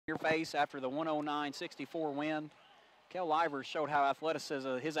your face after the 109-64 win. Kel Livers showed how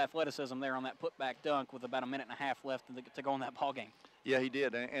his athleticism there on that putback dunk with about a minute and a half left to go in that ball game. Yeah, he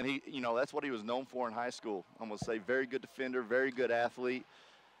did, and he, that's what he was known for in high school. I'm going to say very good defender, very good athlete,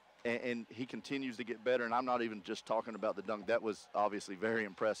 and he continues to get better. And I'm not even just talking about the dunk. That was obviously very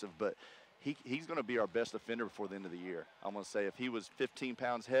impressive, but he's going to be our best defender before the end of the year. I'm going to say if he was 15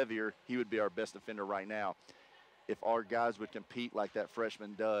 pounds heavier, he would be our best defender right now. If our guys would compete like that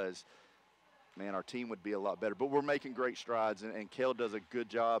freshman does, man, our team would be a lot better. But we're making great strides, and Kel does a good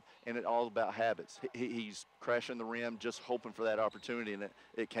job, and it's all about habits. He's crashing the rim, just hoping for that opportunity, and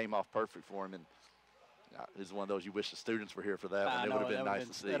it came off perfect for him. And it's one of those you wish the students were here for that one. It would have been nice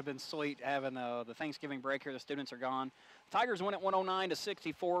to see. That would have been sweet having the Thanksgiving break here. The students are gone. Tigers win at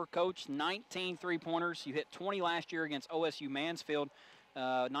 109-64. Coach, 19 three-pointers. You hit 20 last year against OSU Mansfield.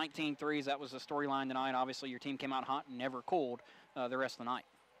 19 threes. That was the storyline tonight. Obviously, your team came out hot and never cooled the rest of the night.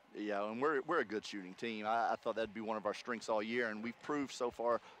 Yeah, and we're a good shooting team. I thought that'd be one of our strengths all year, and we've proved so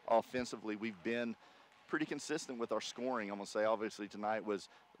far offensively we've been pretty consistent with our scoring. I'm going to say obviously tonight was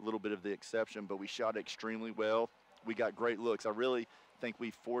a little bit of the exception, but we shot extremely well. We got great looks. I really think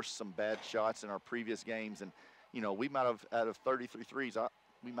we forced some bad shots in our previous games, and, we might have, out of 33 threes,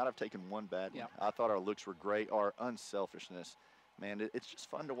 we might have taken one bad one. I thought our looks were great. Our unselfishness, man, it's just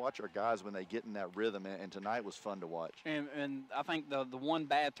fun to watch our guys when they get in that rhythm, and tonight was fun to watch. And I think the one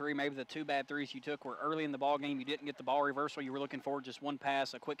bad three, maybe the two bad threes you took were early in the ball game. You didn't get the ball reversal. You were looking for just one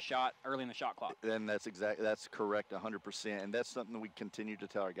pass, a quick shot early in the shot clock. And that's correct 100%. And that's something we continue to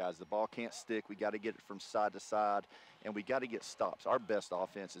tell our guys. The ball can't stick. We got to get it from side to side, and we got to get stops. Our best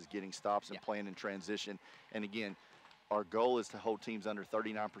offense is getting stops and playing in transition. And, again, our goal is to hold teams under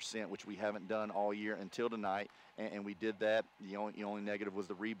 39%, which we haven't done all year until tonight, and we did that. The only negative was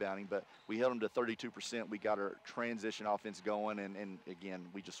the rebounding, but we held them to 32%. We got our transition offense going, and again,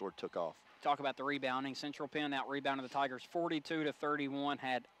 we just sort of took off. Talk about the rebounding. Central Penn out-rebounded the Tigers 42-31,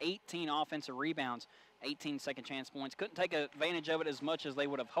 had 18 offensive rebounds, 18 second-chance points. Couldn't take advantage of it as much as they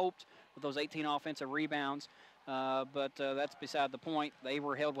would have hoped with those 18 offensive rebounds. But that's beside the point. They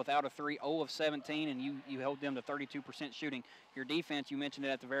were held without a 3, 0 of 17, and you held them to 32% shooting. Your defense, you mentioned it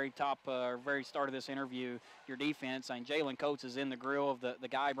at the very top, very start of this interview, your defense. I mean, Jalen Coates is in the grill of the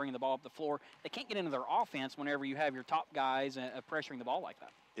guy bringing the ball up the floor. They can't get into their offense whenever you have your top guys pressuring the ball like that.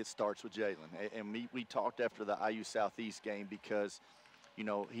 It starts with Jalen. And we talked after the IU Southeast game because,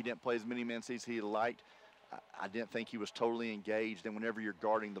 he didn't play as many minutes as he liked. I didn't think he was totally engaged, and whenever you're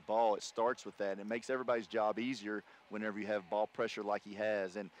guarding the ball, it starts with that. And it makes everybody's job easier whenever you have ball pressure like he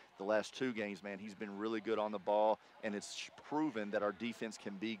has. And the last 2 games, man, he's been really good on the ball, and it's proven that our defense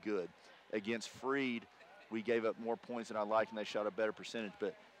can be good. Against Freed, we gave up more points than I liked, and they shot a better percentage,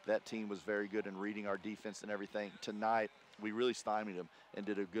 but that team was very good in reading our defense and everything. Tonight, we really stymied them and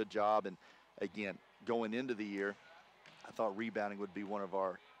did a good job. And, again, going into the year, I thought rebounding would be one of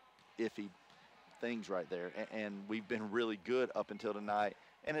our iffy things right there, and we've been really good up until tonight.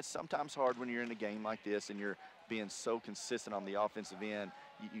 And it's sometimes hard when you're in a game like this and you're being so consistent on the offensive end,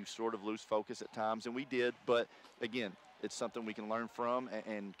 you sort of lose focus at times, and we did. But again, it's something we can learn from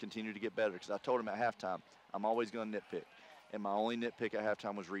and continue to get better, because I told him at halftime I'm always going to nitpick, and my only nitpick at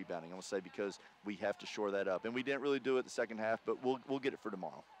halftime was rebounding. I'm going to say, because we have to shore that up, and we didn't really do it the second half, but we'll get it for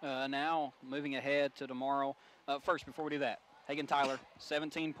tomorrow. Now moving ahead to tomorrow, first, before we do that, Hagan Tyler,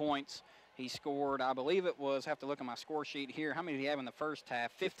 17 points. He scored, I believe it was, have to look at my score sheet here. How many did he have in the first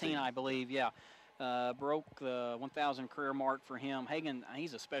half? 15, I believe, yeah. Broke the 1,000 career mark for him. Hagan,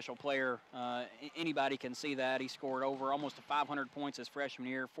 he's a special player. Anybody can see that. He scored over almost 500 points his freshman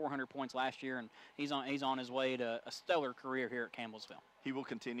year, 400 points last year, and he's on his way to a stellar career here at Campbellsville. He will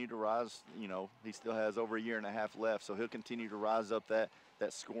continue to rise. He still has over a year and a half left, so he'll continue to rise up that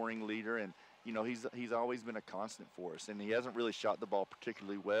scoring leader. And he's always been a constant for us, and he hasn't really shot the ball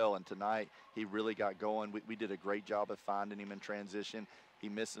particularly well, and tonight he really got going. We did a great job of finding him in transition. He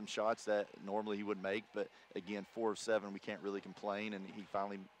missed some shots that normally he would make, but again, 4 of 7, we can't really complain, and he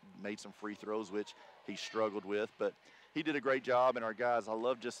finally made some free throws, which he struggled with, but he did a great job. And our guys, I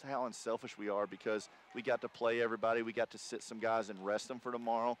love just how unselfish we are, because we got to play everybody. We got to sit some guys and rest them for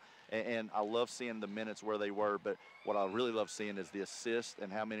tomorrow, and I love seeing the minutes where they were, but what I really love seeing is the assists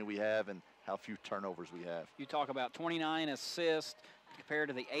and how many we have and how few turnovers we have. You talk about 29 assists compared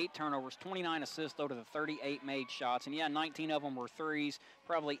to the 8 turnovers, 29 assists though to the 38 made shots. And, 19 of them were threes,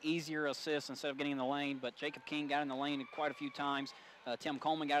 probably easier assists instead of getting in the lane, but Jacob King got in the lane quite a few times. Tim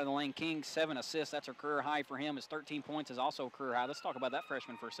Coleman got in the lane. King, 7 assists. That's a career high for him. His 13 points is also a career high. Let's talk about that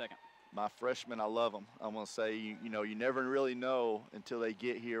freshman for a second. My freshmen, I love them. I'm going to say, you never really know until they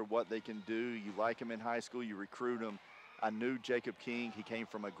get here what they can do. You like them in high school, you recruit them. I knew Jacob King. He came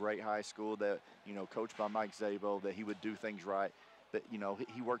from a great high school that, you know, coached by Mike Szabo, that he would do things right. That, you know,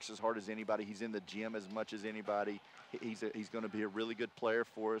 he works as hard as anybody. He's in the gym as much as anybody. He's going to be a really good player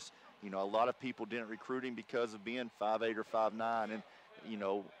for us. You know, a lot of people didn't recruit him because of being 5'8" or 5'9", and, you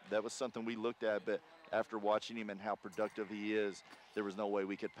know, that was something we looked at. But after watching him and how productive he is, there was no way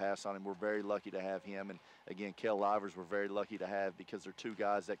we could pass on him. We're very lucky to have him. And, again, Kel Livers we're very lucky to have, because they're two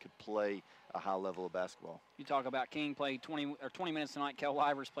guys that could play a high level of basketball. You talk about King played 20 minutes tonight. Kel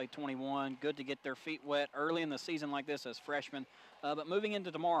Livers played 21. Good to get their feet wet early in the season like this as freshmen. But moving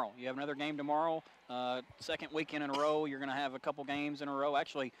into tomorrow, you have another game tomorrow. Second weekend in a row. You're going to have a couple games in a row.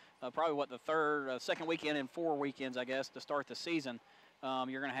 Actually, probably the second weekend in 4 weekends, I guess, to start the season.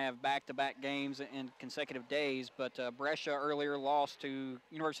 You're going to have back-to-back games in consecutive days. But Brescia earlier lost to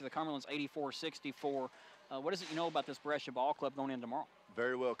University of the Cumberlands 84-64. What is it you know about this Brescia ball club going in tomorrow?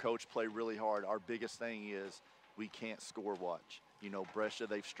 Very well, Coach. Play really hard. Our biggest thing is we can't score watch. You know, Brescia,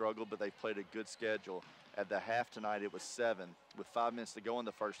 they've struggled, but they've played a good schedule. At the half tonight, it was 7. With 5 minutes to go in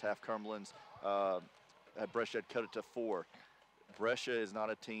the first half, Cumberland's Brescia had cut it to 4. Brescia is not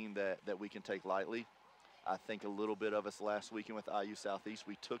a team that we can take lightly. I think a little bit of us last weekend with IU Southeast,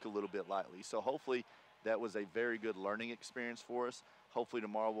 we took a little bit lightly. So hopefully that was a very good learning experience for us. Hopefully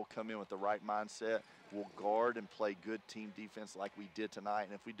tomorrow we'll come in with the right mindset. We'll guard and play good team defense like we did tonight.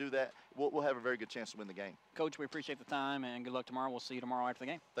 And if we do that, we'll have a very good chance to win the game. Coach, we appreciate the time, and good luck tomorrow. We'll see you tomorrow after the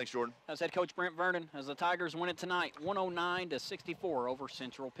game. Thanks, Jordan. That's head coach Brent Vernon as the Tigers win it tonight, 109-64 over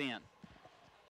Central Penn.